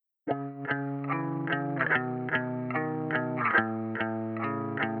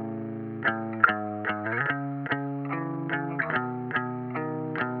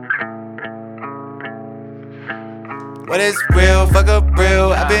What is real, fuck up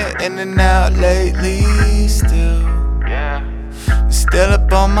real. I've been in and out lately, still up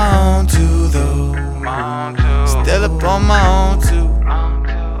on my own too though. Still up on my own too.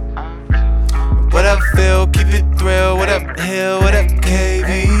 What up, Phil? Keep it thrill. What up, Hill? What up,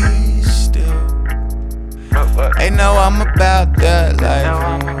 KV? Still. Hey, no, I'm about that life.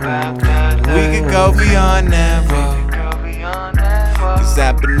 We could go beyond that road. Cause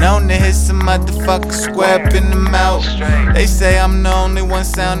I've been known to hit some motherfuckers square up in the mouth. They say I'm the only one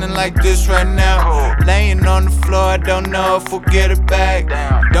sounding like this right now. Laying on the floor, I don't know if we'll get it back.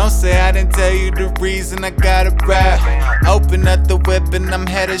 Don't say I didn't tell you the reason I gotta rap. Open up the whip and I'm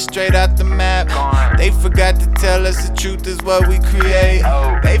headed straight out the map. They forgot to tell us the truth is what we create.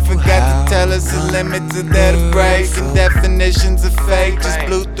 They forgot to tell us the limits are there to break, and definitions of fake. Just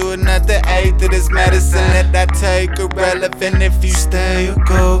blew through another eighth of this medicine that I take. Irrelevant if you stay or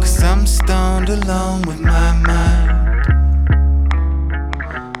go, cause I'm stoned alone with my mind.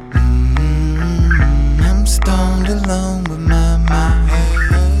 I'm stoned alone with my mind.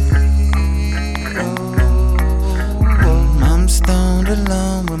 I'm stoned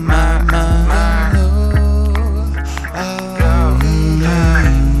alone with my mind.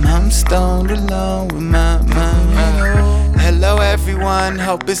 I'm stoned alone with my mind. Hello everyone,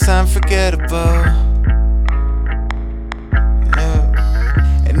 hope it's unforgettable.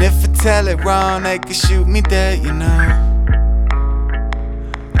 And if I tell it wrong, they can shoot me dead, you know.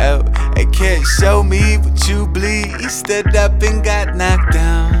 Oh, they can't show me what you bleed. You stood up and got knocked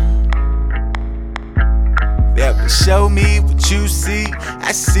down. Yeah, but show me what you see.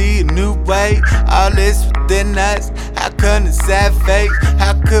 I see a new way. All this within us. How come it's that fake?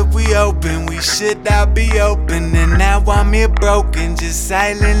 How could we open? We should all be open. And now I'm here broken, just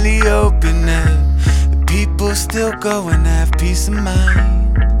silently open up. The people still go and have peace of mind.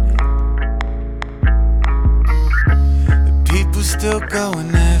 The people still go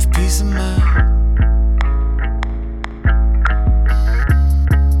and have peace of mind.